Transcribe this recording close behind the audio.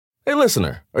Hey,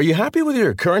 listener, are you happy with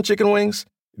your current chicken wings?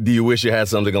 Do you wish you had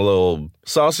something a little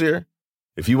saucier?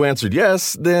 If you answered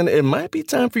yes, then it might be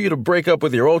time for you to break up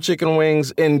with your old chicken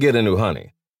wings and get a new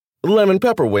honey. Lemon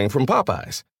pepper wing from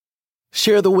Popeyes.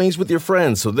 Share the wings with your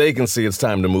friends so they can see it's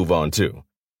time to move on too.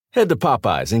 Head to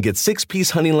Popeyes and get 6-piece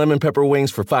honey lemon pepper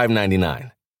wings for $5.99.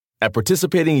 At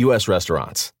participating U.S.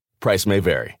 restaurants. Price may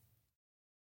vary.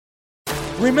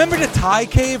 Remember the Thai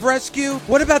cave rescue?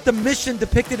 What about the mission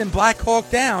depicted in Black Hawk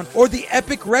Down or the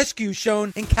epic rescue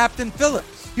shown in Captain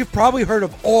Phillips? You've probably heard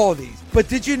of all these, but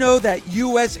did you know that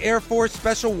U.S. Air Force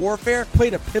Special Warfare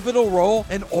played a pivotal role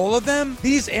in all of them?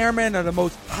 These airmen are the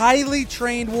most highly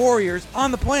trained warriors on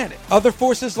the planet. Other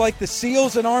forces like the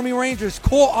SEALs and Army Rangers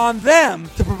call on them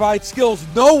to provide skills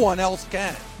no one else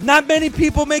can. Not many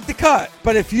people make the cut,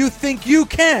 but if you think you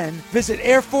can, visit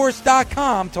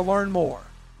airforce.com to learn more.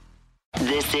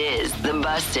 This is the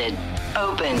Busted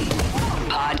Open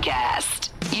Podcast.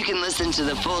 You can listen to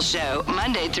the full show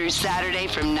Monday through Saturday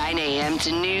from 9 a.m.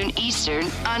 to noon Eastern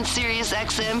on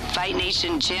SiriusXM Fight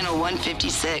Nation Channel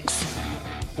 156.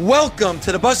 Welcome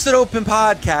to the Busted Open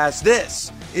Podcast. This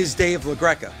is Dave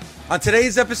LaGreca. On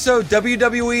today's episode,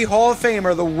 WWE Hall of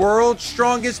Famer, the world's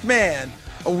strongest man,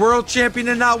 a world champion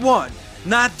in not one,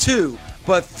 not two,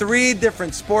 but three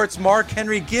different sports, Mark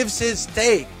Henry gives his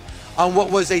take on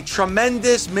what was a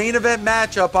tremendous main event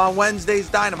matchup on Wednesday's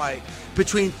Dynamite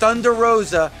between Thunder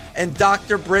Rosa and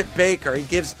Dr. Britt Baker. He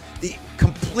gives the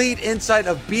complete insight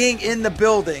of being in the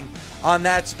building on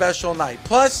that special night.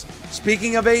 Plus,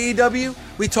 speaking of AEW,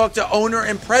 we talked to owner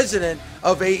and president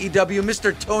of AEW,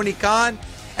 Mr. Tony Khan.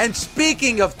 And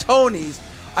speaking of Tonys,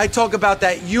 I talk about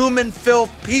that human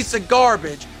filth piece of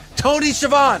garbage, Tony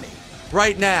Schiavone,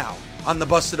 right now on the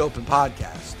Busted Open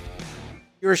Podcast.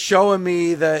 You're showing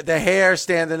me the hair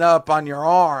standing up on your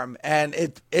arm, and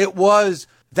it was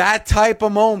that type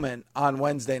of moment on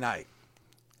Wednesday night.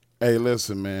 Hey,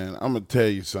 listen, man, I'm going to tell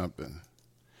you something,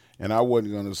 and I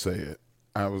wasn't going to say it.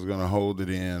 I was going to hold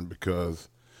it in because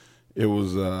it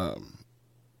was,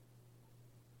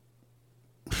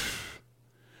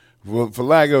 for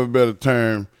lack of a better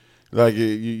term, like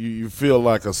you feel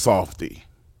like a softie.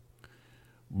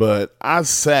 But I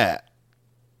sat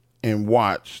and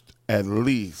watched at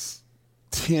least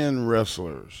 10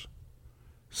 wrestlers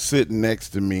sitting next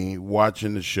to me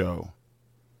watching the show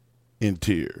in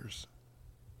tears.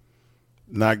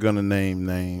 Not going to name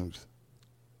names.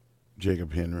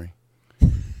 Jacob Henry.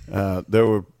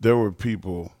 There were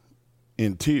people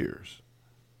in tears.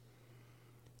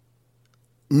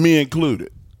 Me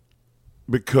included.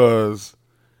 Because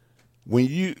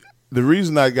the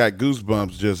reason I got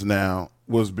goosebumps just now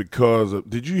was because of,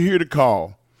 did you hear the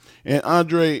call? And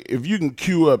Andre, if you can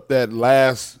cue up that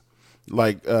last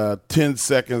 10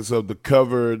 seconds of the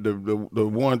cover, the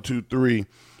 1, 2, 3,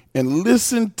 and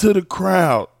listen to the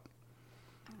crowd,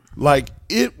 like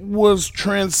it was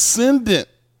transcendent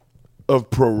of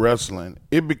pro wrestling.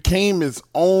 It became its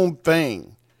own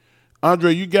thing.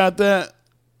 Andre, you got that?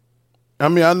 I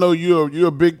mean, I know you're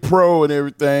a big pro and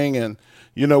everything, and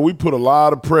you know we put a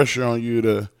lot of pressure on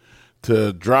you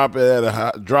to drop it at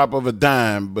a drop of a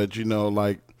dime, but you know,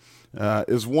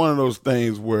 it's one of those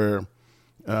things where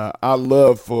I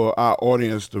love for our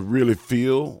audience to really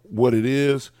feel what it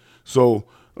is. So,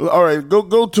 all right,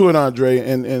 go to it, Andre,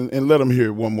 and let them hear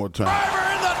it one more time.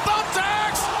 Driver in the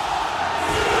thumbtacks.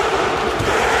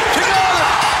 She got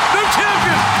it.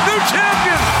 New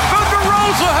champion. Thunder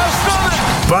Rosa has done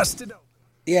it. Busted.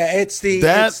 Yeah,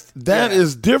 that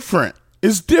is different.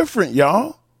 It's different,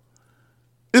 y'all.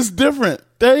 It's different,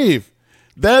 Dave.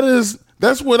 That's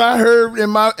what I heard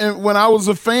when I was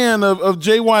a fan of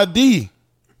JYD.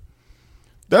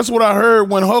 That's what I heard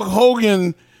when Hulk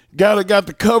Hogan got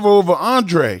the cover over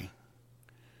Andre.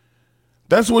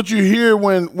 That's what you hear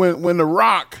when The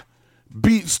Rock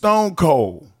beat Stone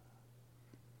Cold.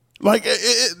 Like,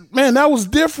 man, that was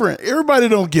different. Everybody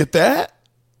don't get that.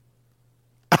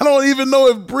 I don't even know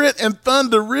if Britt and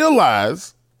Thunder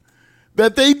realize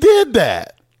that they did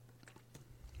that.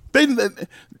 They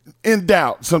in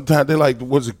doubt sometimes. They're like,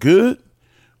 was it good?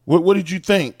 What did you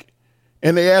think?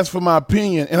 And they asked for my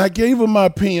opinion, and I gave them my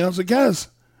opinion. I was like, guys,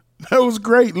 that was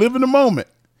great. Live in the moment.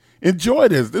 Enjoy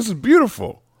this. This is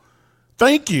beautiful.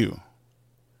 Thank you.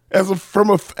 As a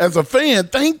fan,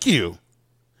 thank you.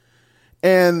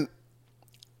 And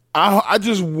I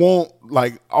just want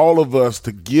all of us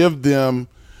to give them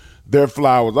their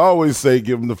flowers. I always say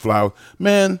give them the flowers.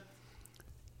 Man,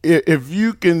 if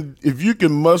you can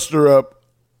muster up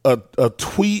a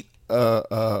tweet,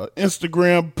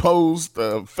 Instagram post,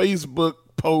 a Facebook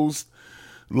post,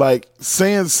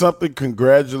 saying something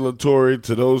congratulatory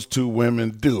to those two women,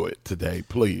 do it today,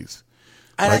 please.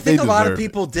 And I think a lot of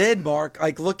people did, Mark,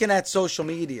 like looking at social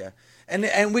media.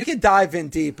 And we can dive in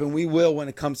deep, and we will when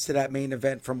it comes to that main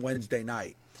event from Wednesday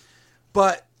night.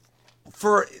 But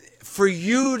for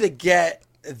you to get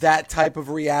that type of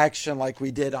reaction like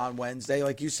we did on Wednesday,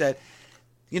 like you said,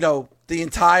 the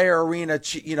entire arena,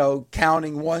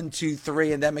 counting 1, 2,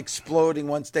 3, and them exploding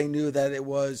once they knew that it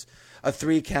was a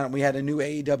 3 count. We had a new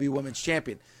AEW Women's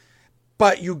Champion.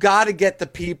 But you got to get the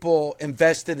people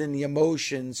invested in the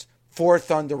emotions for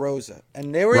Thunder Rosa.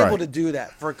 And they were able to do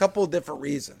that for a couple of different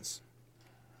reasons.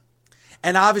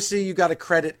 And obviously you got to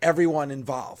credit everyone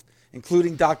involved,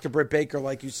 including Dr. Britt Baker,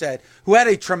 like you said, who had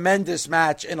a tremendous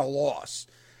match and a loss.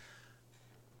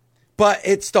 But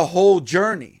it's the whole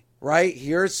journey, right?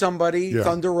 Here's somebody,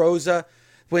 Thunder Rosa,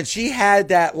 when she had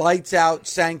that lights out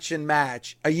sanctioned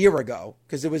match a year ago,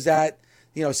 because it was at,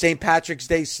 St. Patrick's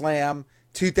Day Slam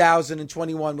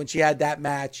 2021 when she had that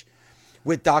match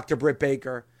with Dr. Britt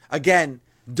Baker. Again,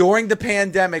 during the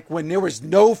pandemic when there was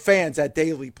no fans at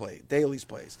Daly's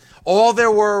Place. All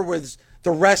there were was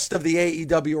the rest of the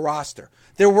AEW roster.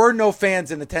 There were no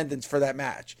fans in attendance for that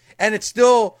match. And it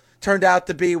still turned out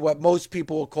to be what most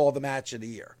people will call the match of the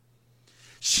year.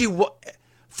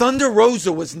 Thunder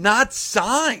Rosa was not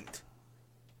signed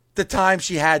the time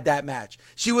she had that match.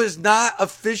 She was not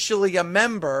officially a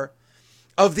member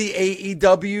of the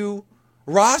AEW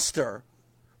roster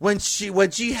when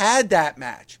she had that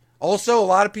match. Also, a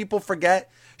lot of people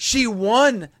forget she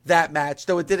won that match,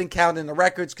 though it didn't count in the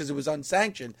records because it was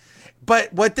unsanctioned.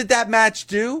 But what did that match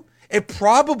do? It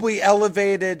probably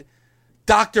elevated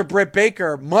Dr. Britt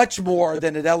Baker much more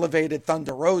than it elevated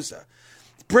Thunder Rosa.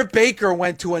 Britt Baker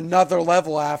went to another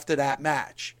level after that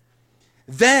match.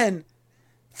 Then,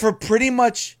 for pretty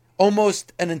much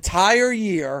almost an entire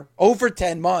year, over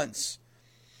 10 months,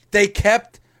 they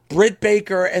kept Britt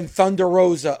Baker and Thunder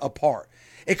Rosa apart.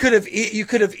 You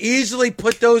could have easily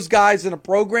put those guys in a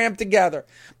program together,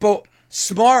 but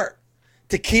smart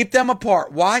to keep them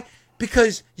apart. Why?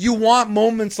 Because you want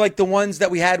moments like the ones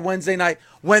that we had Wednesday night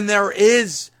when there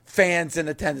is fans in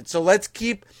attendance. So let's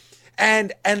keep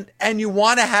and you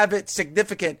want to have it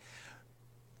significant.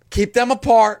 Keep them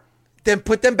apart, then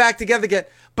put them back together again,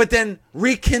 but then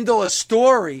rekindle a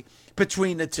story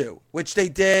between the two, which they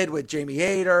did with Jamie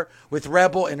Hayter, with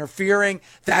Rebel interfering.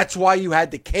 That's why you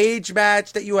had the cage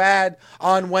match that you had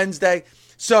on Wednesday.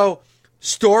 So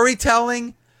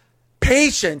storytelling,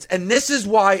 patience, and this is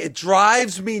why it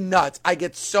drives me nuts. I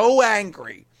get so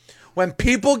angry when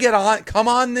people come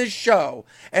on this show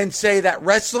and say that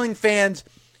wrestling fans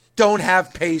don't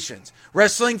have patience.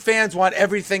 Wrestling fans want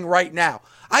everything right now.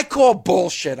 I call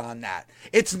bullshit on that.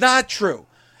 It's not true.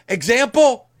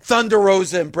 Example, Thunder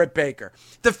Rosa and Britt Baker.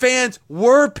 The fans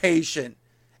were patient,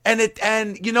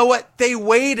 and you know what? They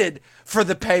waited for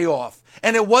the payoff,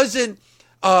 and it wasn't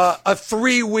a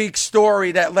 3-week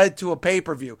story that led to a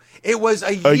pay-per-view. It was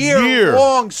a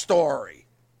year-long story.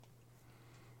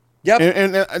 Yep,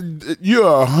 and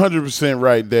you're 100%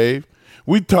 right, Dave.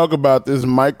 We talk about this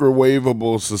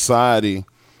microwavable society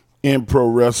in pro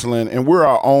wrestling, and we're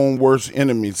our own worst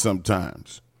enemy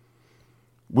sometimes.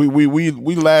 We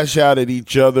lash out at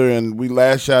each other, and we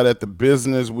lash out at the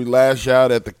business. We lash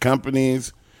out at the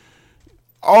companies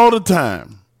all the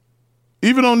time.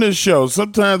 Even on this show,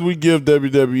 sometimes we give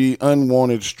WWE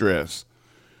unwanted stress.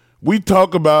 We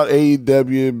talk about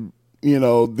AEW,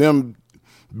 them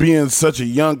being such a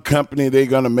young company, they're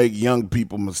going to make young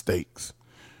people mistakes.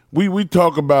 We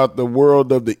talk about the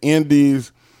world of the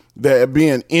indies that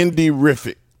being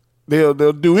indie-rific. They'll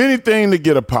do anything to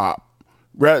get a pop.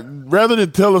 Rather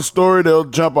than tell a story, they'll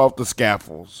jump off the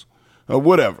scaffolds or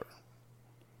whatever.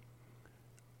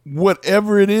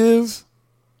 Whatever it is,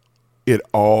 it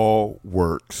all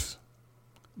works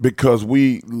because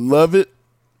we love it,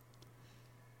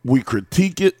 we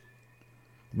critique it,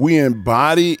 we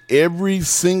embody every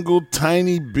single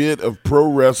tiny bit of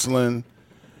pro wrestling,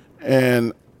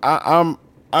 and I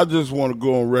just want to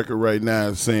go on record right now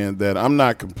as saying that I'm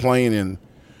not complaining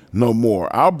no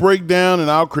more. I'll break down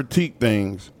and I'll critique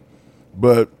things,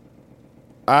 but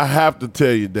I have to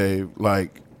tell you, Dave,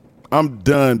 I'm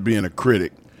done being a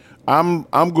critic. I'm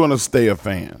going to stay a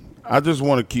fan. I just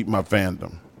want to keep my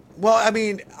fandom. Well, I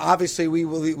mean, obviously we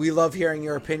love hearing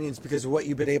your opinions because of what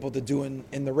you've been able to do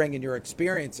in the ring and your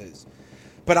experiences.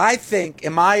 But I think,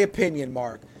 in my opinion,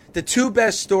 Mark, the two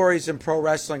best stories in pro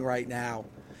wrestling right now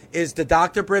is the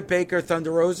Dr. Britt Baker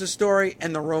Thunder Rosa story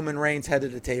and the Roman Reigns head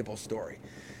of the table story.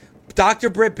 Dr.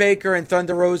 Britt Baker and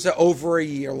Thunder Rosa over a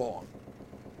year long.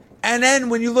 And then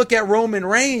when you look at Roman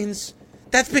Reigns,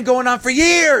 that's been going on for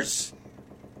years.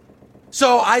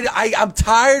 So I'm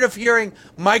tired of hearing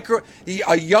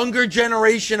a younger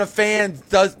generation of fans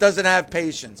doesn't have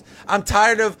patience. I'm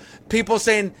tired of people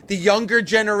saying the younger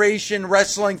generation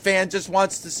wrestling fan just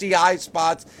wants to see high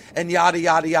spots and yada,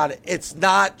 yada, yada. It's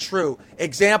not true.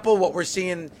 Example, what we're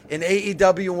seeing in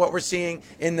AEW and what we're seeing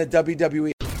in the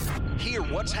WWE. Hear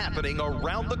what's happening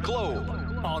around the globe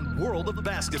on World of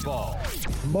Basketball.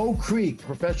 Mo Creek,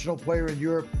 professional player in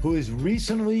Europe who has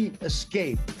recently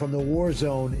escaped from the war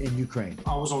zone in Ukraine.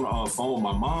 I was on the phone with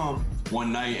my mom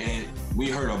one night and we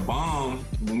heard a bomb.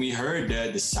 When we heard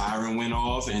that, the siren went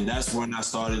off, and that's when I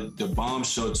started the bomb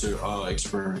shelter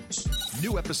experience.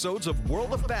 New episodes of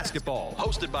World of Basketball,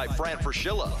 hosted by Fran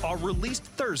Fraschilla, are released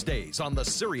Thursdays on the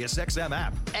SiriusXM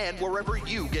app and wherever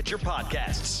you get your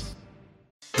podcasts.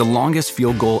 The longest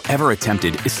field goal ever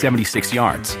attempted is 76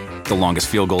 yards. The longest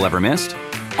field goal ever missed?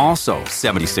 Also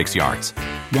 76 yards.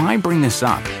 Why bring this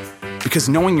up? Because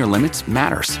knowing your limits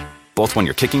matters, both when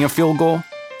you're kicking a field goal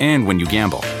and when you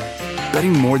gamble.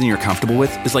 Betting more than you're comfortable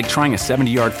with is like trying a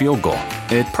 70-yard field goal.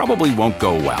 It probably won't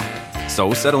go well.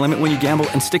 So set a limit when you gamble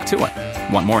and stick to it.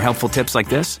 Want more helpful tips like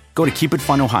this? Go to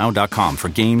keepitfunohio.com for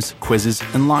games, quizzes,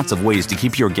 and lots of ways to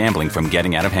keep your gambling from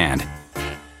getting out of hand.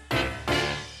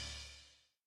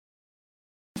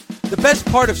 The best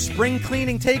part of Spring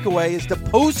Cleaning Takeaway is the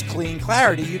post-clean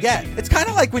clarity you get. It's kind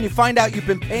of like when you find out you've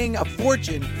been paying a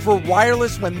fortune for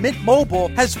wireless when Mint Mobile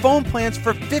has phone plans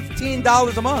for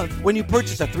 $15 a month when you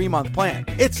purchase a 3-month plan.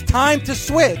 It's time to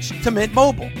switch to Mint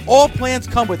Mobile. All plans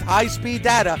come with high-speed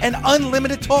data and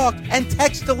unlimited talk and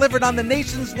text delivered on the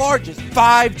nation's largest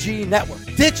 5G network.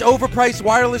 Ditch overpriced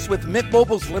wireless with Mint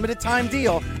Mobile's limited time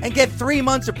deal and get 3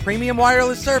 months of premium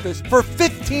wireless service for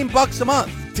 $15 a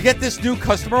month. To get this new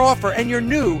customer offer and your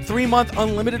new 3-month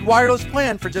unlimited wireless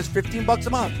plan for just $15 a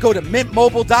month, go to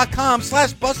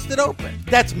mintmobile.com/bustedopen.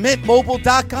 That's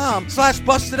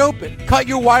mintmobile.com/bustedopen. Cut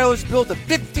your wireless bill to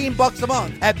 $15 a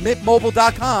month at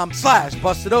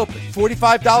mintmobile.com/bustedopen.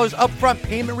 $45 upfront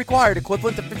payment required,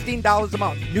 equivalent to $15 a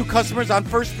month. New customers on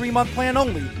first 3-month plan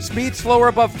only. Speed slower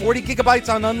above 40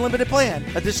 gigabytes on unlimited plan.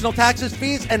 Additional taxes,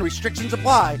 fees, and restrictions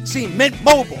apply. See Mint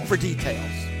Mobile for details.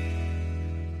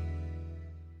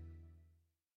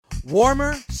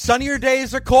 Warmer, sunnier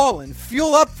days are calling.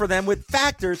 Fuel up for them with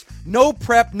Factor's no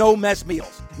prep, no mess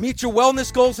meals. Meet your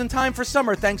wellness goals in time for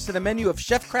summer thanks to the menu of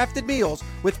chef-crafted meals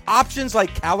with options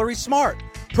like Calorie Smart,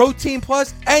 Protein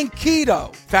Plus, and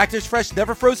Keto. Factor's fresh,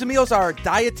 never frozen meals are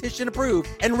dietitian approved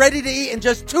and ready to eat in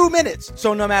just 2 minutes.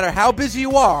 So no matter how busy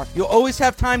you are, you'll always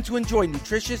have time to enjoy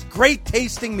nutritious, great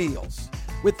tasting meals.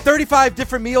 With 35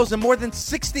 different meals and more than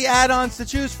 60 add-ons to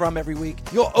choose from every week,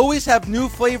 you'll always have new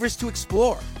flavors to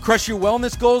explore. Crush your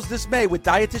wellness goals this May with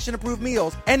dietitian-approved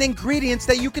meals and ingredients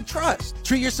that you can trust.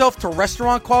 Treat yourself to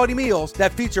restaurant-quality meals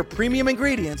that feature premium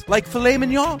ingredients like filet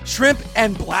mignon, shrimp,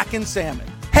 and blackened salmon.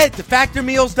 Head to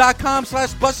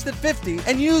factormeals.com/busted50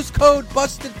 and use code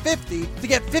busted50 to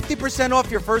get 50% off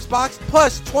your first box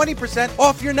plus 20%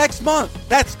 off your next month.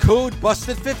 That's code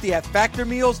busted50 at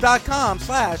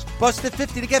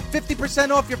factormeals.com/busted50 to get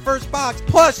 50% off your first box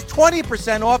plus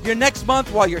 20% off your next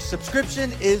month while your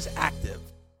subscription is active.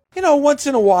 You know, once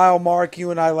in a while, Mark,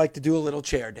 you and I like to do a little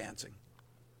chair dancing.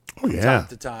 Oh, yeah. Time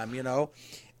to time, you know.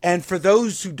 And for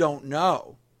those who don't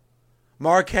know,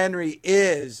 Mark Henry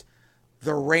is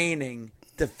the reigning,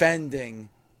 defending,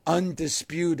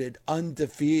 undisputed,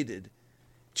 undefeated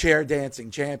chair dancing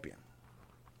champion.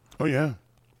 Oh, yeah.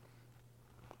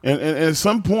 And at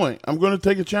some point, I'm going to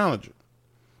take a challenger.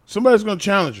 Somebody's going to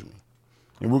challenge me.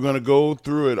 And we're going to go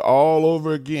through it all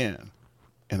over again.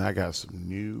 And I got some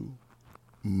new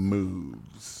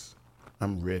moves.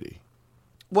 I'm ready.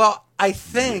 Well, I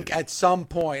think at some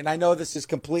point, and I know this is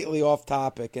completely off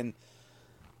topic, and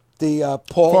the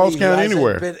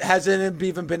Paulie hasn't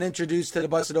even been introduced to the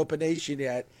Busted Open Nation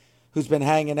yet, who's been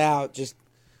hanging out, just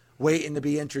waiting to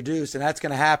be introduced, and that's going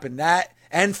to happen. That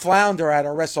and Flounder at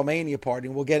our WrestleMania party,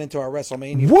 and we'll get into our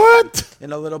WrestleMania party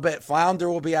in a little bit. Flounder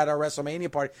will be at our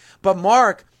WrestleMania party. But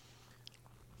Mark,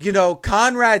 you know,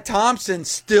 Conrad Thompson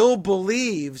still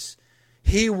believes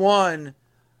he won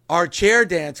our chair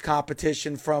dance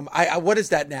competition from, what is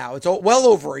that now? It's well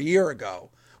over a year ago.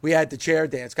 We had the chair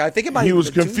dance. I think it might. He was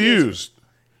confused.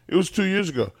 It was 2 years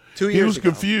ago. 2 years ago. He was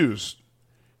confused.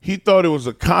 He thought it was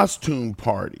a costume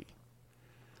party.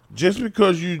 Just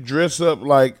because you dress up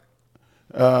like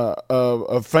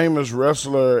a famous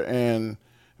wrestler and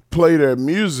play their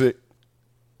music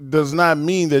does not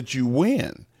mean that you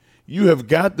win. You have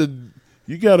got to.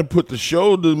 You got to put the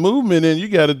shoulder movement in. You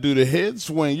got to do the head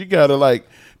swing. You got to like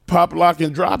pop, lock,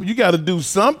 and drop. You got to do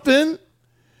something.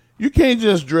 You can't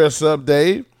just dress up,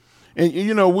 Dave. And,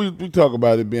 we talk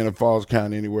about it being a Falls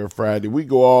Count Anywhere Friday. We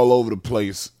go all over the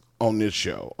place on this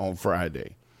show on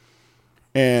Friday.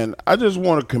 And I just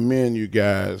want to commend you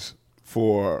guys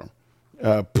for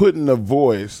putting the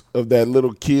voice of that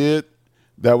little kid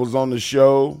that was on the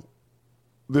show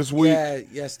this week. Yeah,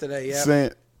 yesterday, yeah.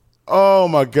 Saying, oh,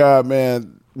 my God,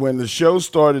 man. When the show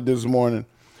started this morning,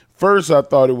 first I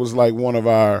thought it was like one of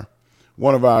our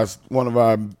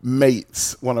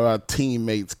mates, one of our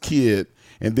teammates' kid.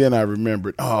 And then I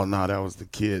remembered, oh, no, that was the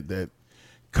kid that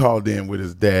called in with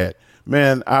his dad.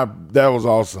 Man, that was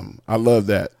awesome. I love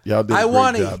that. Y'all did a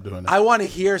great job doing that. I want to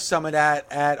hear some of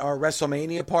that at our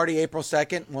WrestleMania party, April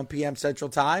 2nd, 1 p.m. Central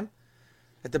Time,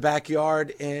 at the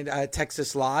backyard in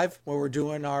Texas Live, where we're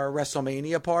doing our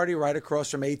WrestleMania party right across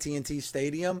from AT&T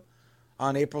Stadium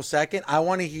on April 2nd. I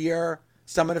want to hear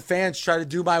some of the fans try to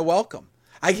do my welcome.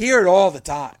 I hear it all the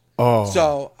time. Oh.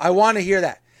 So I want to hear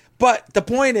that. But the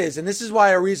point is, and this is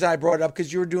why a reason I brought it up,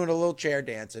 because you were doing a little chair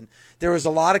dancing. There was a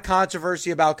lot of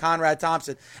controversy about Conrad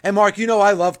Thompson. And Mark,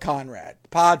 I love Conrad,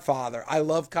 Podfather. I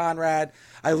love Conrad.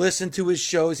 I listen to his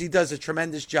shows. He does a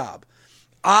tremendous job.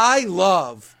 I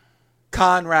love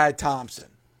Conrad Thompson.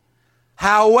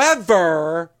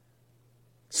 However,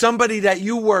 somebody that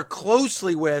you work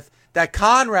closely with, that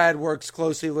Conrad works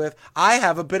closely with, I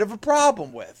have a bit of a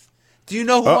problem with. Do you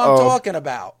know who I'm talking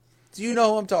about? Do you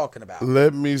know who I'm talking about?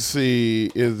 Let me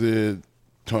see. Is it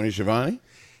Tony Schiavone?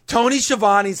 Tony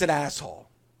Schiavone's an asshole.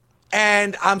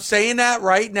 And I'm saying that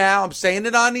right now. I'm saying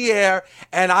it on the air.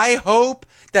 And I hope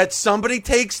that somebody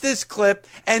takes this clip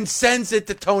and sends it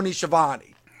to Tony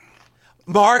Schiavone.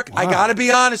 Mark, wow. I got to be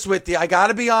honest with you.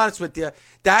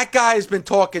 That guy has been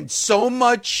talking so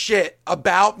much shit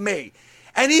about me.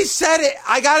 And he said it.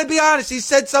 I got to be honest. He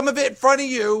said some of it in front of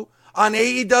you on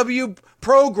AEW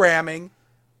programming.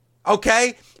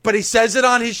 Okay, but he says it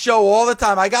on his show all the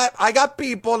time. I got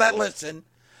people that listen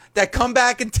that come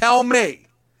back and tell me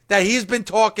that he's been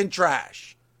talking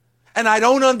trash, and I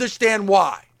don't understand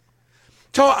why.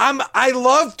 I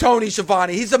love Tony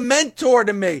Schiavone. He's a mentor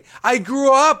to me. I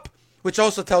grew up, which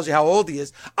also tells you how old he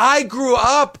is. I grew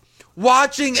up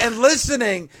watching and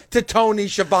listening to Tony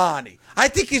Schiavone. I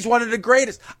think he's one of the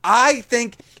greatest. I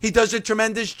think he does a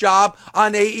tremendous job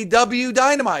on AEW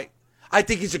Dynamite. I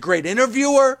think he's a great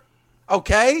interviewer.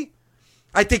 Okay?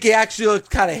 I think he actually looks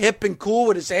kind of hip and cool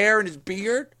with his hair and his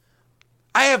beard.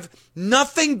 I have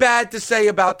nothing bad to say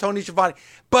about Tony Schiavone.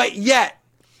 But yet,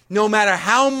 no matter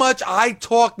how much I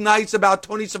talk nice about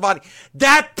Tony Schiavone,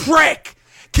 that prick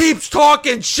keeps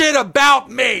talking shit about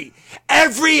me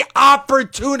every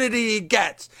opportunity he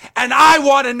gets. And I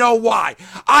want to know why.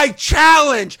 I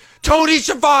challenge Tony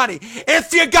Schiavone,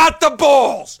 if you got the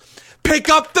balls, pick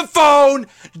up the phone,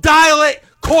 dial it,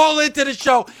 call into the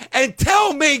show, and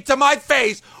tell me to my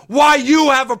face why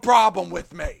you have a problem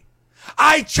with me.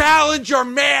 I challenge your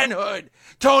manhood,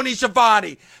 Tony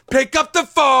Schiavone. Pick up the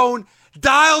phone,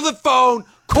 dial the phone,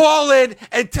 call in,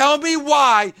 and tell me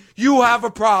why you have a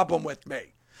problem with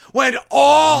me. When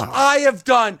all I have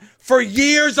done for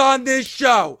years on this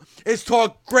show is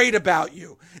talk great about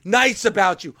you, nice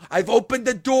about you. I've opened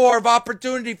the door of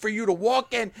opportunity for you to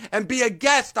walk in and be a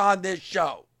guest on this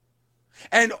show.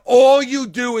 And all you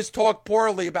do is talk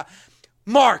poorly about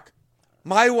Mark,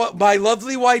 my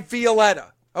lovely wife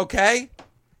Violetta, okay?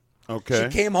 Okay.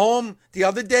 She came home the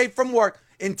other day from work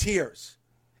in tears.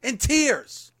 In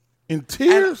tears. In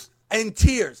tears? In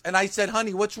tears. And I said,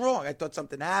 honey, what's wrong? I thought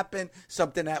something happened,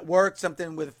 something at work,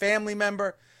 something with a family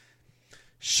member.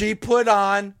 She put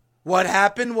on What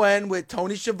Happened When with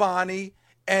Tony Schiavone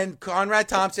and Conrad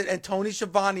Thompson, and Tony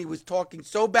Schiavone was talking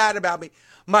so bad about me.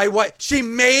 My wife, he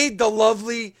made the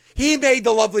lovely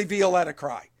Violetta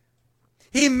cry.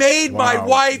 He made my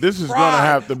wife this is cry gonna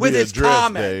have to with be his addressed,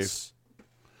 comments. Dave.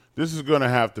 This is going to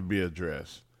have to be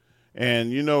addressed.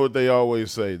 And you know what they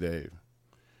always say, Dave?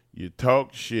 You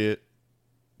talk shit,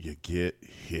 you get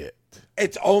hit.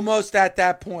 It's almost at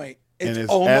that point. It's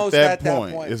almost at that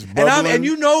point. It's bubbling. And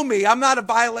you know me. I'm not a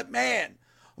violent man,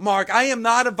 Mark. I am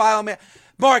not a violent man.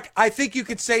 Mark, I think you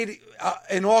could say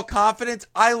in all confidence,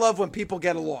 I love when people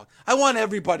get along. I want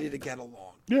everybody to get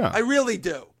along. Yeah. I really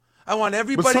do. I want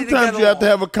everybody to get along. But sometimes you have to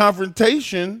have a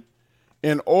confrontation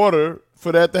in order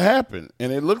for that to happen.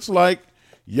 And it looks like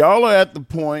y'all are at the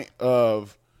point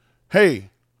of, hey,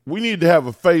 we need to have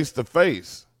a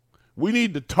face-to-face. We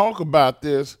need to talk about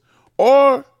this,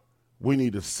 or we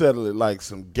need to settle it like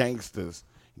some gangsters,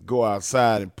 go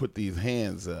outside and put these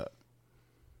hands up.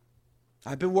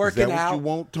 I've been working out. Is that what you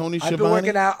want, Tony Schiavone? I've been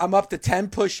working out. I'm up to 10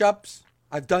 push-ups.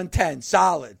 I've done 10,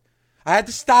 solid. I had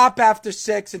to stop after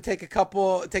 6 and take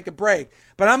a break,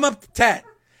 but I'm up to 10.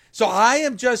 So I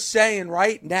am just saying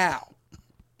right now,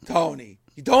 Tony.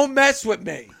 You don't mess with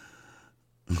me.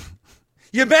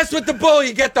 You mess with the bull,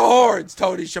 you get the horns,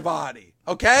 Tony Schiavone.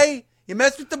 Okay? You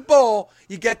mess with the bull,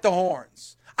 you get the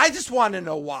horns. I just want to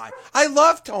know why. I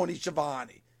love Tony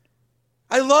Schiavone.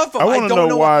 I love him. I want to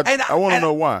know why. I want to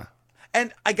know why. why.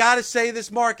 And I got to say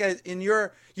this, Mark,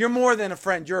 you're more than a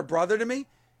friend. You're a brother to me.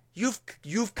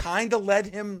 You've kind of let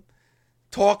him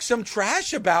talk some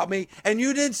trash about me, and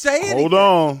you didn't say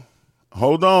anything.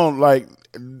 Hold on. Like,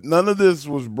 none of this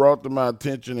was brought to my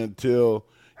attention until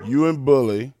you and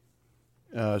Bully,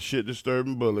 Shit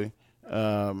Disturbing Bully,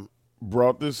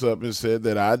 brought this up and said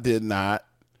that I did not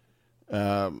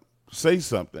say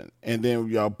something. And then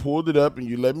y'all pulled it up and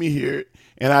you let me hear it.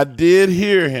 And I did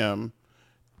hear him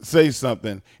say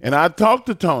something. And I talked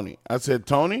to Tony. I said,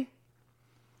 Tony,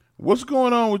 what's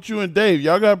going on with you and Dave?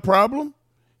 Y'all got a problem?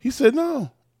 He said,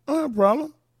 no, I don't have a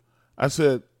problem. I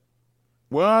said,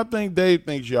 well, I think Dave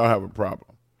thinks y'all have a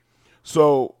problem.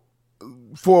 So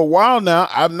for a while now,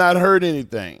 I've not heard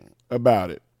anything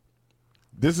about it.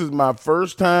 This is my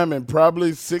first time in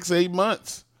probably 6-8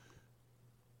 months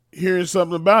hearing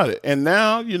something about it. And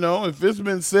now, if it's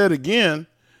been said again,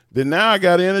 then now I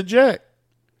got to interject.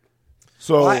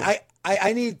 So I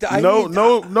need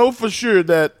know for sure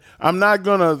that I'm not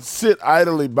going to sit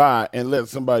idly by and let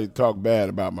somebody talk bad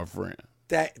about my friend.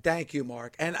 Thank you,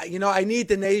 Mark. And, I need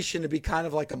the nation to be kind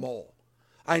of like a mole.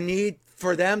 I need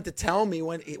for them to tell me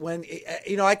when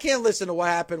I can't listen to what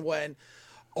happened when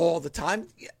all the time.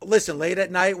 Listen, late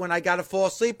at night when I got to fall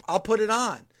asleep, I'll put it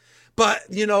on. But,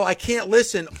 I can't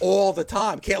listen all the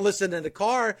time. Can't listen in the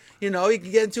car. You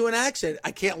can get into an accident.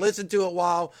 I can't listen to it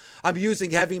while I'm using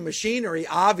heavy machinery,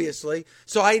 obviously.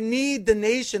 So I need the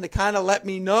nation to kind of let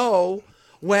me know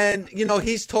when,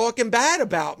 he's talking bad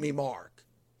about me, Mark.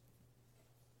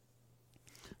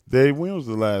 Dave, when was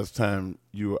the last time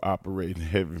you were operating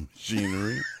heavy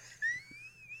machinery?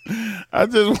 I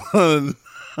just want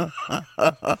to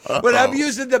But I'm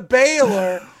using the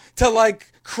baler to,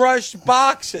 crush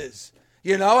boxes.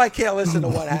 I can't listen to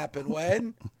what happened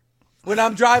when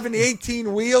I'm driving the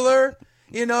 18-wheeler,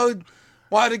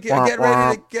 want to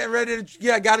get ready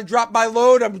to, I got to drop my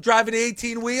load. I'm driving the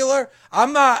 18-wheeler.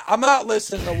 I'm not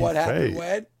listening to what happened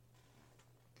when.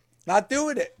 Not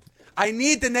doing it. I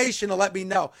need the nation to let me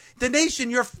know. The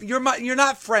nation, you're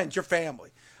not friends, you're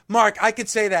family. Mark, I could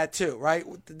say that too, right?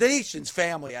 The nation's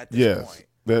family at this point.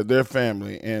 They're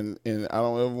family, and I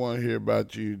don't ever want to hear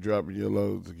about you dropping your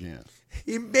loads again.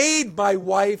 He made my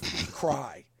wife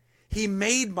cry. He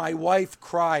made my wife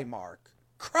cry, Mark.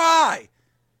 Cry.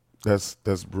 That's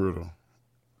brutal.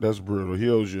 That's brutal. He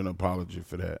owes you an apology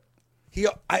for that.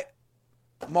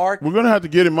 Mark, we're gonna have to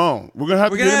get him on. We're gonna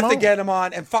have to get him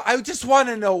on, and I just want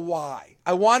to know why.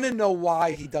 I want to know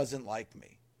why he doesn't like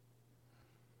me.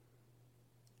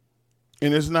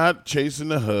 And it's not chasing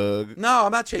the hug. No,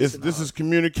 I'm not chasing. This is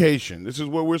communication. This is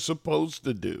what we're supposed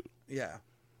to do. Yeah.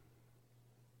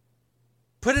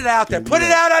 Put it out there. Put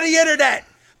it out on the internet.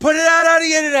 Put it out on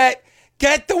the internet.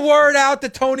 Get the word out to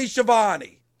Tony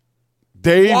Schiavone.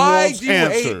 Dave Why wants do you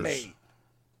answers. hate me?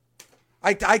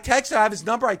 I text him. I have his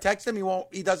number. I text him.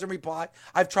 He doesn't reply.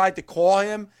 I've tried to call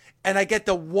him, and I get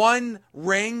the one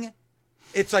ring.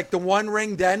 It's like the one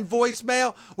ring then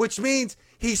voicemail, which means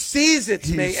he sees it's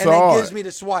me and then gives me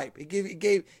the swipe. He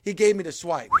gave me the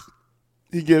swipe.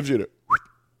 He gives you the.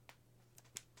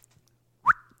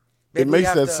 It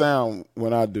makes that sound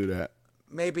when I do that.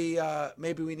 Maybe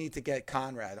we need to get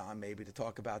Conrad on maybe to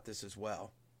talk about this as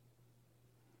well.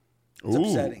 It's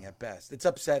upsetting at best. It's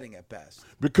upsetting at best.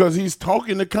 Because he's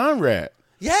talking to Conrad.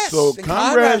 Yes. So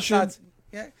Conrad should... not.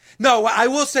 Yeah. No, I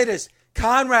will say this.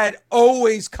 Conrad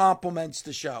always compliments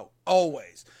the show.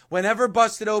 Always. Whenever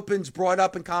Busted Open's brought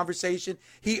up in conversation,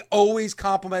 he always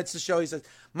compliments the show. He says,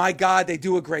 my God, they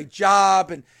do a great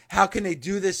job. And how can they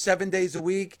do this 7 days a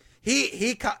week?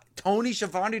 Tony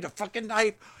Schiavone, the fucking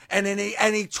knife. And then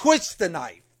he twists the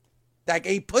knife. Like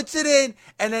he puts it in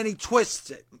and then he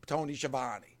twists it. Tony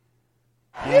Schiavone.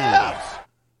 Yes.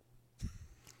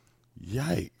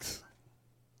 Yikes.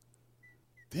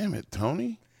 Damn it,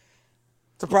 Tony.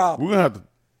 It's a problem. We're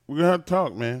gonna have to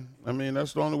talk, man. I mean,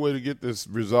 that's the only way to get this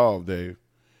resolved, Dave,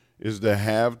 is to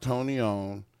have Tony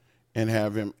on and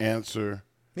have him answer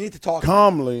we need to talk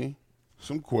calmly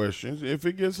some questions. If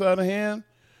it gets out of hand,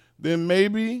 then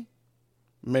maybe,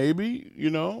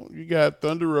 you got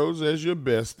Thunder Rose as your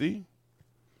bestie.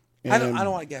 And I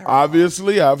don't want to get her.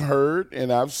 Obviously, I've heard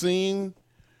and I've seen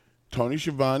Tony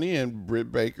Schiavone and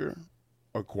Britt Baker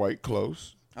are quite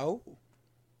close. Oh.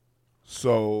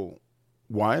 So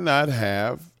why not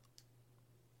have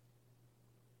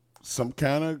some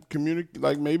kind of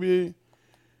like maybe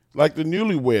like the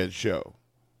Newlywed Show?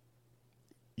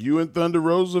 You and Thunder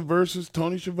Rosa versus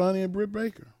Tony Schiavone and Britt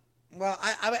Baker. Well,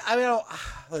 I mean,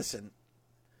 listen.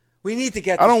 We need to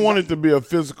get. I don't want it to be a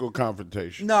physical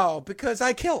confrontation. No, because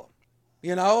I kill him.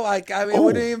 You know, it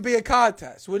wouldn't even be a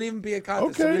contest. Wouldn't even be a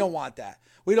contest. Okay. So we don't want that.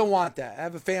 We don't want that. I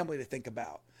have a family to think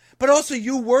about. But also,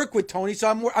 you work with Tony, so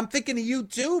I'm thinking of you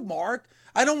too, Mark.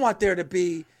 I don't want there to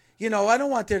be,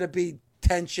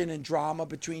 tension and drama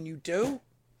between you two.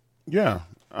 Yeah,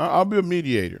 I'll be a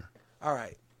mediator. All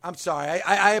right. I'm sorry.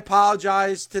 I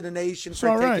apologize to the nation for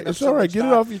taking up It's so all right. much Get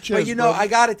time. it off your chest. But brother.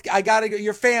 I got to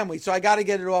your family, so I got to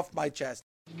get it off my chest.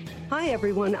 Hi,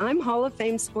 everyone. I'm Hall of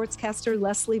Fame sportscaster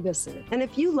Leslie Visser. And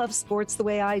if you love sports the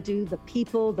way I do, the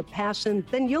people, the passion,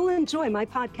 then you'll enjoy my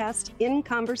podcast, In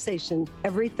Conversation,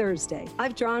 every Thursday.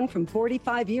 I've drawn from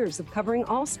 45 years of covering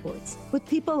all sports with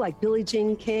people like Billie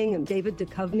Jean King and David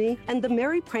Duchovny and the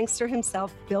merry prankster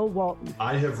himself, Bill Walton.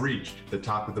 I have reached the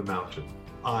top of the mountain.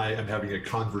 I am having a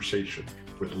conversation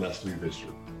with Leslie Visser,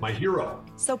 my hero.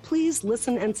 So please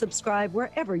listen and subscribe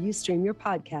wherever you stream your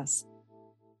podcasts.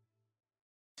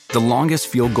 The longest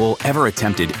field goal ever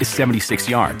attempted is 76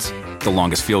 yards. The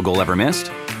longest field goal ever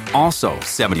missed? Also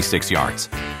 76 yards.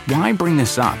 Why bring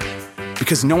this up?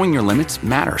 Because knowing your limits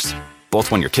matters,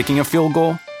 both when you're kicking a field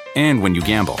goal and when you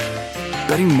gamble.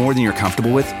 Betting more than you're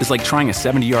comfortable with is like trying a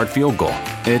 70-yard field goal.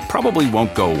 It probably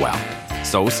won't go well.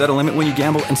 So set a limit when you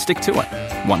gamble and stick to it.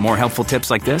 Want more helpful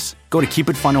tips like this? Go to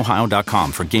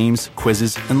keepitfunohio.com for games,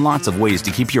 quizzes, and lots of ways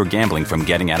to keep your gambling from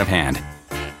getting out of hand.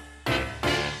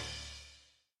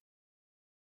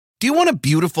 Do you want a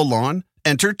beautiful lawn?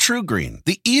 Enter TruGreen,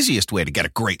 the easiest way to get a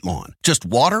great lawn. Just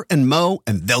water and mow,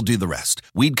 and they'll do the rest.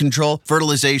 Weed control,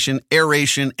 fertilization,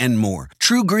 aeration, and more.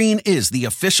 TruGreen is the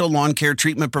official lawn care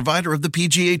treatment provider of the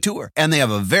PGA Tour, and they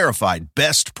have a verified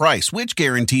best price, which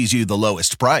guarantees you the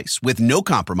lowest price with no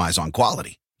compromise on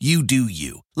quality. You do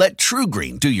you. Let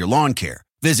TruGreen do your lawn care.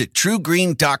 Visit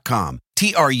TruGreen.com,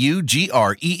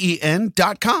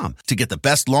 TruGreen.com, to get the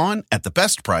best lawn at the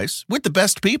best price with the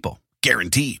best people.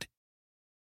 Guaranteed.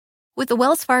 With the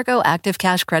Wells Fargo Active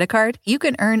Cash Credit Card, you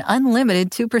can earn unlimited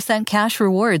 2% cash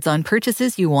rewards on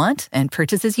purchases you want and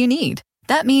purchases you need.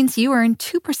 That means you earn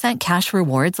 2% cash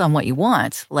rewards on what you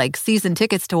want, like season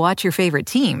tickets to watch your favorite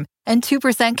team, and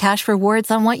 2% cash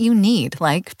rewards on what you need,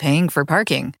 like paying for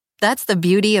parking. That's the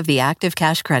beauty of the Active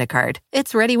Cash Credit Card.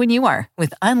 It's ready when you are,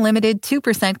 with unlimited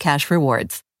 2% cash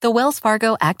rewards. The Wells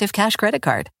Fargo Active Cash Credit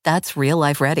Card. That's real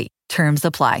life ready. Terms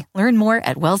apply. Learn more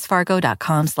at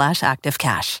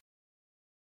wellsfargo.com/activecash.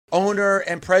 Owner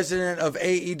and president of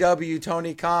AEW,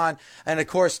 Tony Khan. And of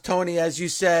course, Tony, as you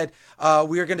said,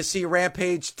 we are going to see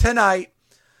Rampage tonight.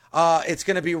 It's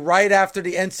going to be right after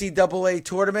the NCAA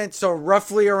tournament, so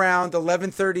roughly around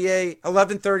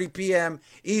 11:30 p.m.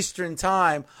 Eastern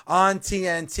time on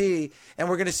TNT. And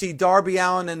we're going to see Darby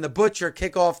Allin and The Butcher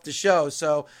kick off the show.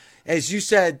 So, as you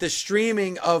said, the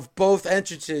streaming of both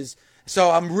entrances.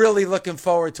 So I'm really looking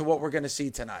forward to what we're going to see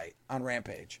tonight on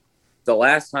Rampage. The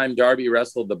last time Darby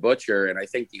wrestled The Butcher, and I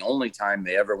think the only time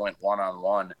they ever went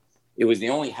one-on-one, it was the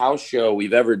only house show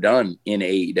we've ever done in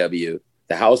AEW.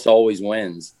 The house always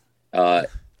wins.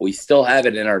 We still have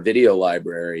it in our video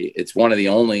library. It's one of the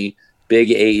only big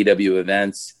AEW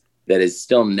events that is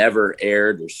still never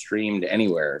aired or streamed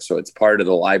anywhere. So it's part of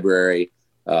the library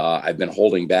I've been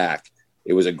holding back.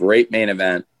 It was a great main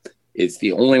event. It's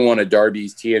the only one of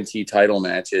Darby's TNT title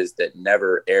matches that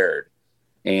never aired.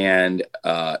 And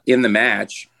in the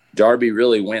match, Darby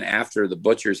really went after the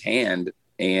Butcher's hand,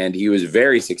 and he was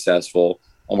very successful,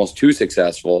 almost too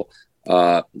successful.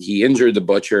 He injured the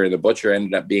Butcher, and the Butcher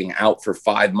ended up being out for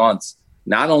 5 months,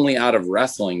 not only out of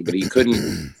wrestling, but he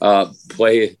couldn't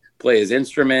play his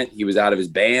instrument. He was out of his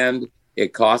band.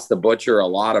 It cost the Butcher a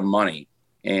lot of money,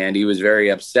 and he was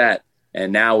very upset.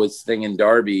 And now with Sting and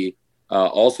Darby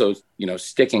also,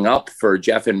 sticking up for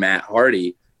Jeff and Matt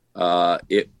Hardy,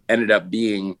 it ended up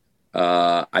being,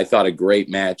 I thought, a great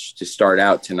match to start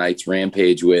out tonight's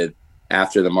Rampage with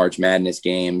after the March Madness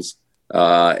games,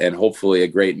 and hopefully a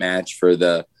great match for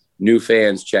the new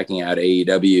fans checking out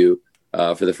AEW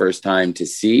for the first time to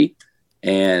see.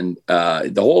 And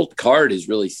the whole card is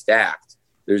really stacked.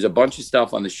 There's a bunch of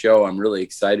stuff on the show I'm really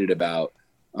excited about.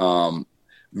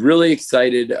 Really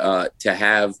excited to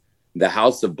have the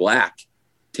House of Black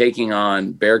taking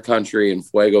on Bear Country and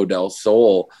Fuego del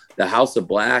Sol. The House of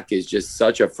Black is just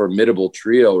such a formidable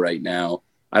trio right now.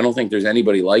 I don't think there's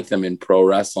anybody like them in pro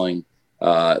wrestling.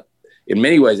 In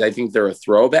many ways, I think they're a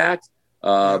throwback,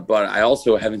 but I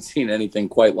also haven't seen anything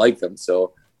quite like them.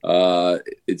 So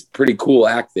it's a pretty cool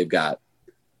act they've got.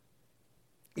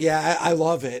 Yeah, I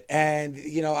love it. And,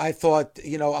 I thought,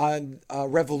 on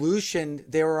Revolution,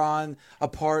 they were on a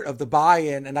part of the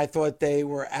buy-in, and I thought they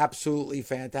were absolutely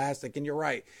fantastic. And you're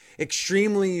right,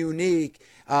 extremely unique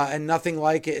and nothing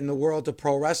like it in the world of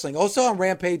pro wrestling. Also on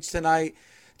Rampage tonight,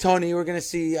 Tony, we're going to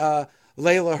see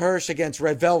Layla Hirsch against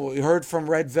Red Velvet. We heard from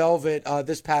Red Velvet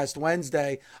this past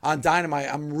Wednesday on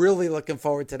Dynamite. I'm really looking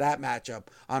forward to that matchup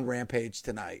on Rampage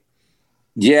tonight.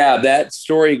 Yeah, that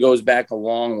story goes back a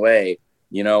long way.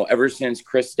 Ever since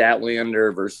Chris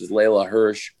Statlander versus Layla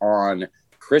Hirsch on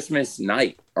Christmas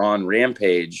night on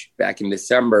Rampage back in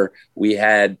December, we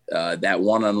had that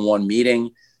one-on-one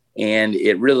meeting, and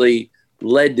it really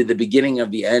led to the beginning of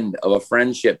the end of a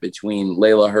friendship between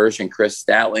Layla Hirsch and Chris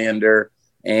Statlander,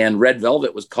 and Red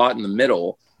Velvet was caught in the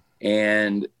middle.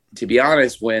 And to be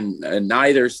honest, when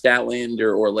neither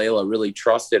Statlander or Layla really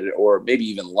trusted or maybe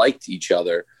even liked each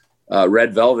other,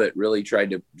 Red Velvet really tried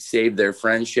to save their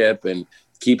friendship and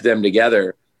keep them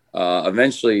together.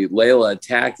 Eventually, Layla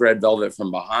attacked Red Velvet from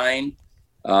behind.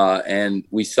 And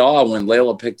we saw when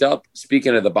Layla picked up,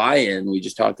 speaking of the buy-in, we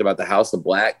just talked about the House of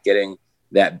Black getting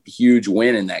that huge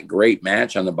win and that great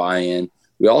match on the buy-in.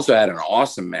 We also had an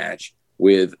awesome match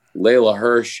with Layla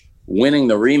Hirsch winning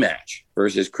the rematch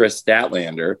versus Chris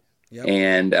Statlander. Yep.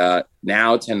 And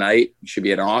now tonight should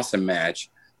be an awesome match.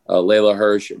 Layla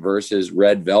Hirsch versus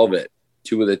Red Velvet,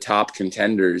 two of the top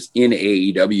contenders in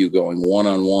AEW going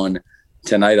one-on-one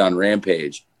tonight on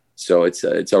Rampage. So it's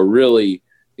a really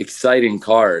exciting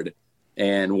card.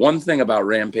 And one thing about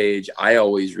Rampage I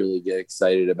always really get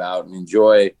excited about and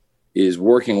enjoy is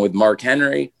working with Mark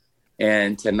Henry.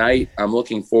 And tonight I'm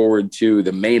looking forward to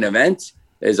the main event.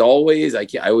 As always, I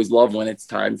always love when it's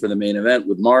time for the main event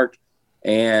with Mark.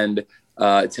 And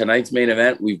tonight's main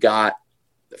event, we've got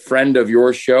friend of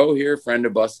your show here, friend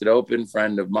of Busted Open,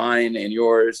 friend of mine and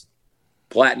yours,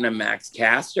 Platinum Max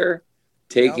Caster,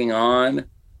 taking on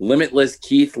Limitless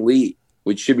Keith Lee,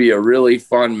 which should be a really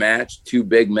fun match. Two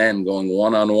big men going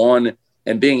one-on-one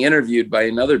and being interviewed by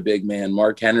another big man,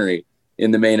 Mark Henry,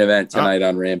 in the main event tonight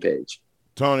on Rampage.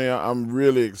 Tony, I'm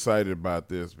really excited about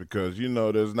this because,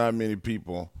 there's not many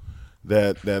people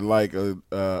that like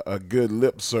a good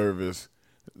lip service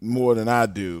more than I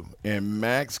do. And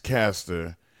Max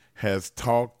Caster has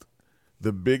talked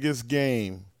the biggest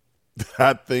game that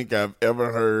I think I've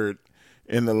ever heard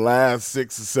in the last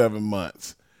 6 or 7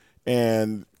 months.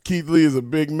 And Keith Lee is a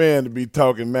big man to be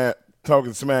talking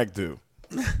smack to.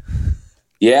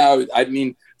 Yeah, I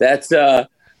mean, that's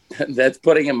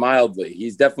putting it mildly.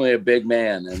 He's definitely a big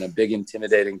man and a big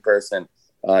intimidating person.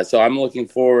 So I'm looking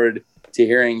forward to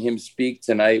hearing him speak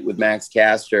tonight with Max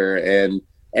Caster. And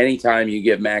anytime you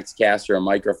give Max Caster a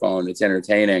microphone, it's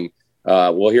entertaining.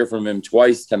 We'll hear from him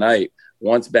twice tonight,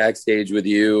 once backstage with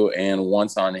you and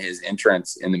once on his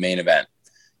entrance in the main event.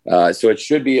 So it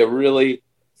should be a really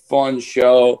fun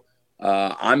show.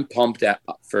 I'm pumped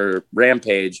for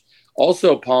Rampage.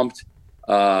 Also pumped,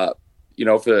 for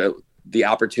the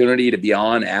opportunity to be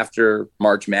on after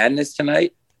March Madness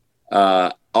tonight.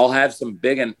 I'll have some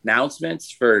big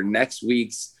announcements for next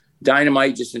week's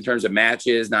Dynamite, just in terms of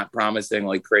matches, not promising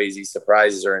like crazy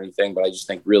surprises or anything, but I just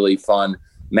think really fun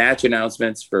match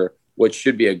announcements for what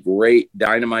should be a great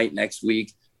Dynamite next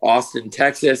week. Austin,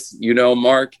 Texas,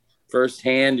 Mark,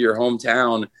 firsthand, your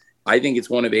hometown. I think it's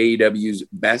one of AEW's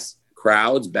best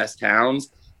crowds, best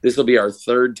towns. This will be our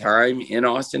third time in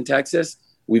Austin, Texas.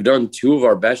 We've done two of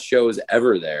our best shows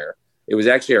ever there. It was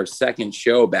actually our second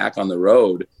show back on the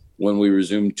road when we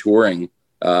resumed touring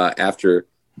after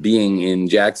being in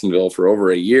Jacksonville for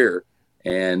over a year.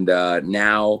 And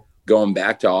now going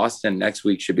back to Austin next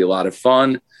week should be a lot of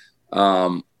fun.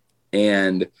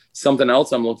 And something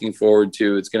else I'm looking forward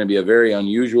to, it's going to be a very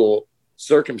unusual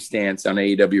circumstance on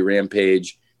AEW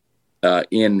Rampage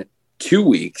in 2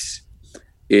 weeks,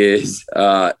 is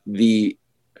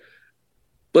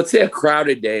let's say a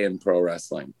crowded day in pro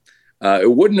wrestling.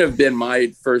 It wouldn't have been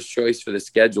my first choice for the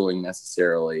scheduling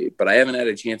necessarily, but I haven't had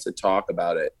a chance to talk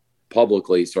about it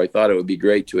publicly. So I thought it would be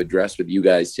great to address with you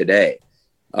guys today.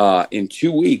 In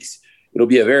 2 weeks, it'll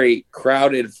be a very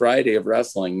crowded Friday of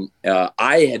wrestling.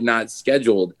 I had not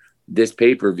scheduled this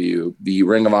pay-per-view, the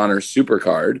Ring of Honor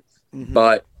Supercard,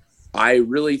 but I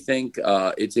really think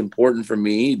it's important for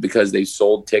me, because they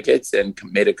sold tickets and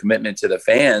made a commitment to the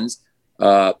fans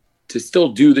to still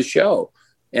do the show.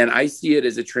 And I see it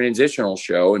as a transitional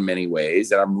show in many ways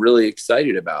that I'm really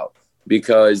excited about,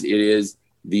 because it is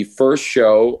the first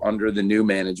show under the new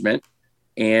management.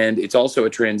 And it's also a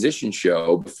transition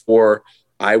show before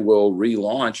I will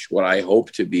relaunch what I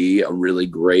hope to be a really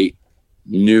great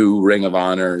new Ring of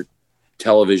Honor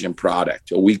television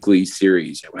product, a weekly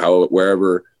series,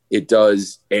 wherever it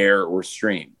does air or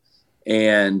stream.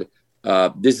 And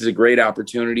this is a great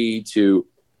opportunity to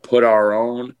put our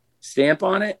own stamp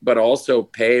on it, but also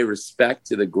pay respect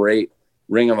to the great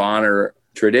Ring of Honor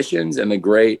traditions and the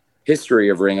great history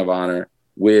of Ring of Honor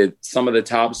with some of the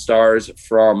top stars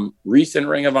from recent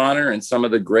Ring of Honor and some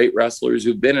of the great wrestlers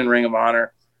who've been in Ring of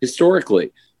Honor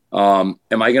historically. Am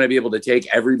I going to be able to take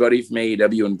everybody from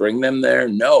AEW and bring them there?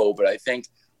 No, but I think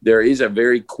there is a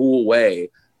very cool way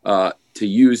to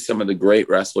use some of the great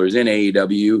wrestlers in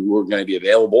AEW who are going to be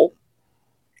available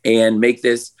and make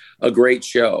this a great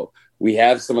show. We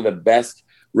have some of the best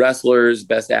wrestlers,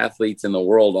 best athletes in the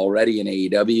world already in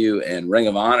AEW, and Ring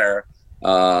of Honor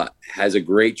has a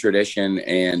great tradition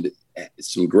and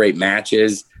some great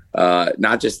matches,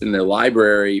 not just in their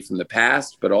library from the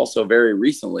past, but also very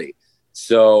recently.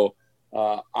 So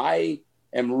I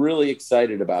am really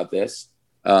excited about this.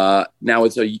 Now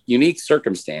it's a unique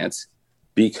circumstance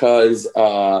because,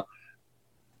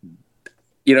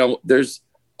 there's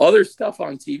other stuff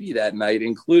on TV that night,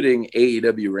 including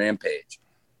AEW Rampage.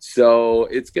 So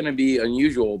it's going to be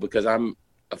unusual because I'm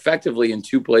effectively in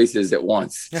two places at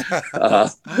once. So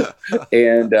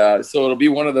it'll be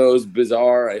one of those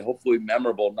bizarre, hopefully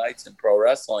memorable nights in pro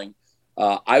wrestling.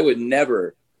 I would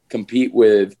never compete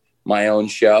with my own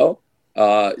show.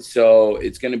 So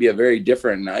it's going to be a very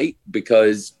different night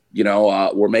because,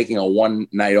 we're making a one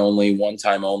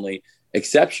time only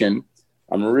exception.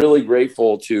 I'm really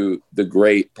grateful to the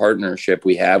great partnership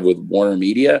we have with Warner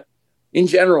Media. In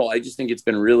general, I just think it's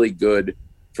been really good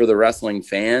for the wrestling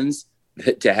fans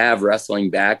to have wrestling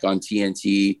back on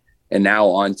TNT and now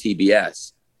on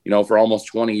TBS. For almost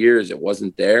 20 years, it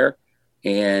wasn't there.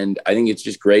 And I think it's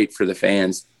just great for the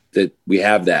fans that we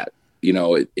have that.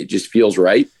 It just feels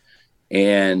right.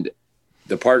 And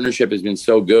the partnership has been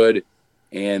so good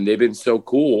and they've been so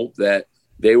cool that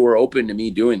they were open to me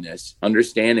doing this,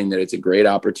 understanding that it's a great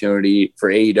opportunity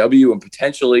for AEW and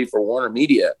potentially for Warner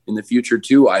Media in the future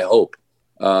too, I hope.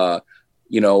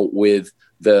 With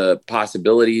the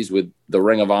possibilities with the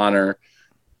Ring of Honor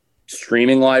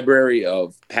streaming library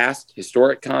of past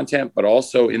historic content, but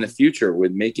also in the future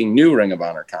with making new Ring of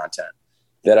Honor content,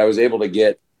 that I was able to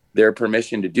get their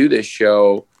permission to do this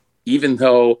show, even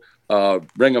though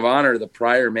Ring of Honor, the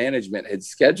prior management, had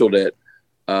scheduled it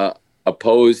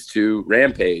opposed to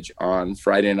Rampage on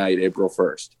Friday night, April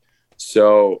 1st.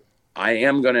 So I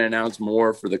am going to announce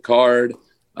more for the card.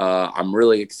 I'm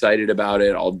really excited about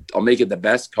it. I'll make it the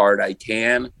best card I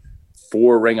can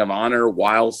for Ring of Honor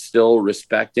while still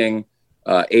respecting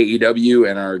AEW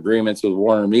and our agreements with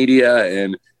Warner Media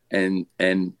and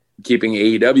keeping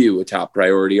AEW a top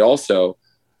priority also.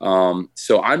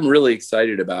 So I'm really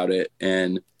excited about it.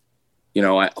 And,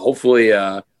 hopefully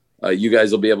you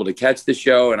guys will be able to catch the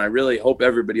show. And I really hope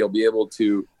everybody will be able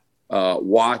to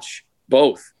watch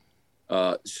both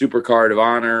Supercard of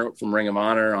Honor from Ring of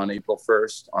Honor on April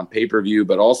 1st on pay-per-view,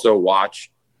 but also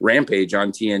watch Rampage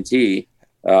on TNT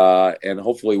and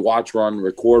hopefully watch one,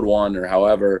 record one, or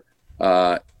however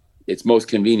it's most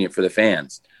convenient for the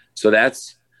fans. So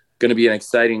that's going to be an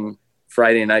exciting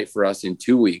Friday night for us in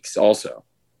 2 weeks also.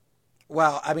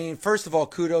 Well, first of all,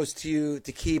 kudos to you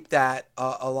to keep that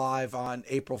alive on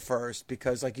April 1st,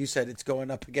 because like you said, it's going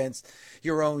up against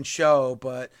your own show,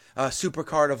 but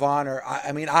Supercard of Honor,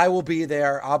 I will be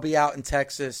there. I'll be out in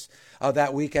Texas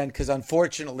that weekend because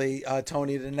unfortunately,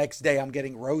 Tony, the next day I'm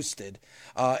getting roasted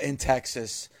in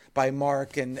Texas by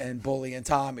Mark and Bully and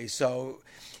Tommy. So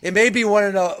it may be one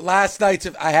of the last nights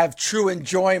I have true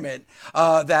enjoyment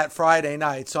that Friday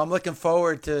night. So I'm looking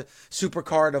forward to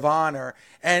Supercard of Honor.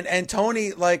 And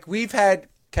Tony, like we've had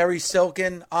Kerry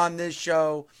Silkin on this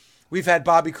show. We've had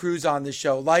Bobby Cruz on this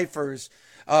show, Lifers.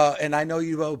 And I know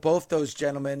you know both those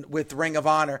gentlemen with Ring of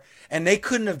Honor. And they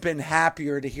couldn't have been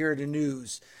happier to hear the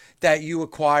news that you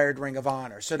acquired Ring of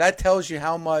Honor. So that tells you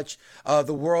how much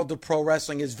the world of pro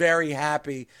wrestling is very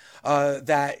happy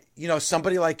that,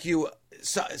 somebody like you,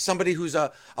 somebody who's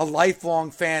a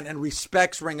lifelong fan and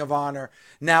respects Ring of Honor,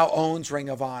 now owns Ring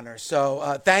of Honor.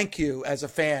 So thank you as a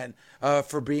fan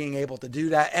for being able to do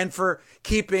that and for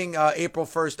keeping April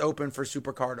 1st open for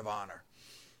Supercard of Honor.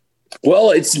 Well,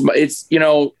 it's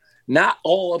not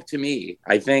all up to me.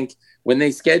 I think when they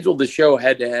scheduled the show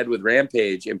head-to-head with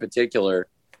Rampage in particular,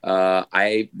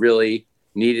 I really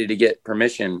needed to get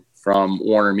permission from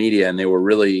Warner Media, and they were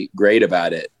really great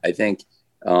about it. I think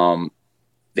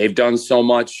they've done so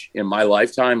much in my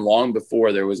lifetime, long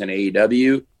before there was an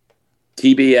AEW.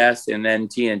 TBS and then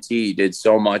TNT did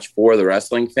so much for the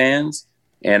wrestling fans.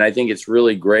 And I think it's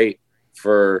really great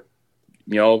for,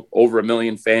 over 1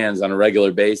 million fans on a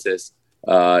regular basis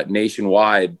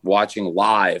nationwide watching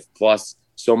live, plus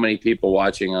so many people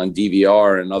watching on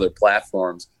DVR and other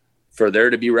platforms, for there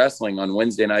to be wrestling on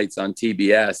Wednesday nights on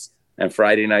TBS and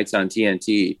Friday nights on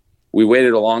TNT. We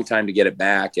waited a long time to get it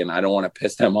back, and I don't want to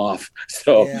piss them off.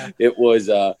 So it was,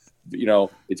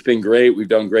 it's been great. We've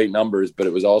done great numbers, but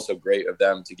it was also great of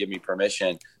them to give me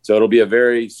permission. So it'll be a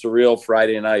very surreal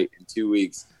Friday night in 2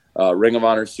 weeks. Ring of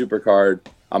Honor Supercard.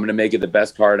 I'm going to make it the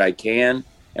best card I can,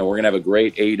 and we're going to have a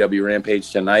great AEW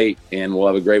Rampage tonight, and we'll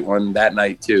have a great one that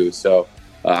night too. So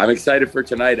I'm excited for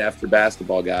tonight after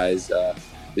basketball, guys.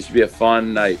 This should be a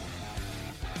fun night.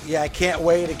 Yeah, I can't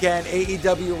wait. Again,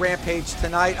 AEW Rampage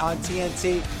tonight on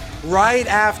TNT, right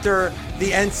after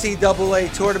the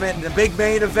NCAA tournament and the big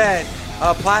main event.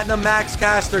 Platinum Max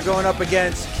Caster going up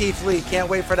against Keith Lee. Can't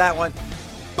wait for that one.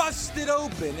 Busted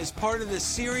Open is part of the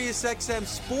SiriusXM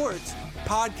Sports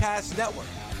Podcast Network.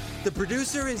 The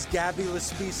producer is Gabby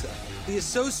Laspisa. The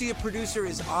associate producer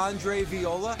is Andre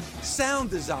Viola. Sound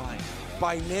design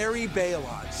by Neri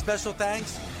Bailon. Special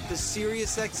thanks to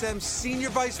SiriusXM Senior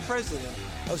Vice President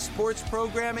of Sports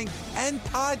Programming and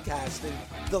Podcasting,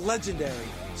 the legendary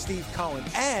Steve Cohen,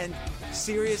 and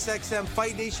SiriusXM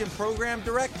Fight Nation Program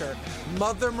Director,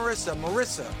 Mother Marissa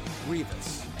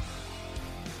Rivas.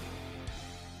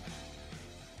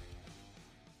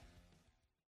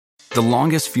 The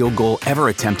longest field goal ever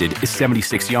attempted is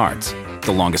 76 yards.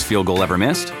 The longest field goal ever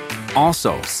missed?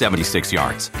 Also 76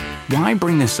 yards. Why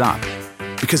bring this up?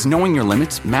 Because knowing your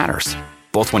limits matters,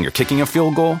 both when you're kicking a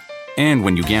field goal and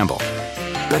when you gamble.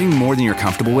 Betting more than you're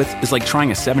comfortable with is like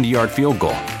trying a 70-yard field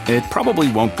goal. It probably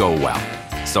won't go well.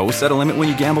 So set a limit when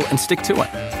you gamble and stick to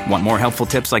it. Want more helpful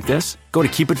tips like this? Go to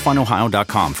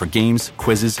keepitfunohio.com for games,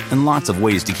 quizzes, and lots of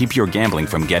ways to keep your gambling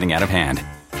from getting out of hand.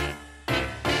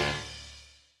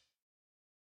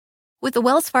 With the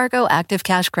Wells Fargo Active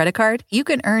Cash Credit Card, you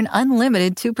can earn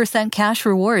unlimited 2% cash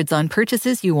rewards on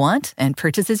purchases you want and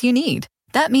purchases you need.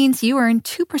 That means you earn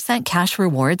 2% cash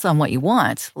rewards on what you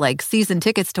want, like season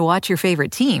tickets to watch your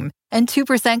favorite team, and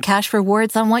 2% cash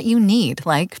rewards on what you need,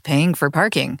 like paying for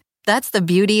parking. That's the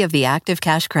beauty of the Active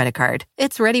Cash Credit Card.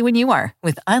 It's ready when you are,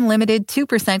 with unlimited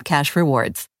 2% cash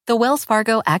rewards. The Wells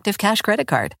Fargo Active Cash Credit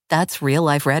Card. That's real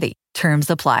life ready. Terms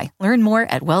apply. Learn more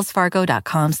at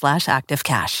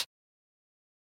wellsfargo.com/activecash.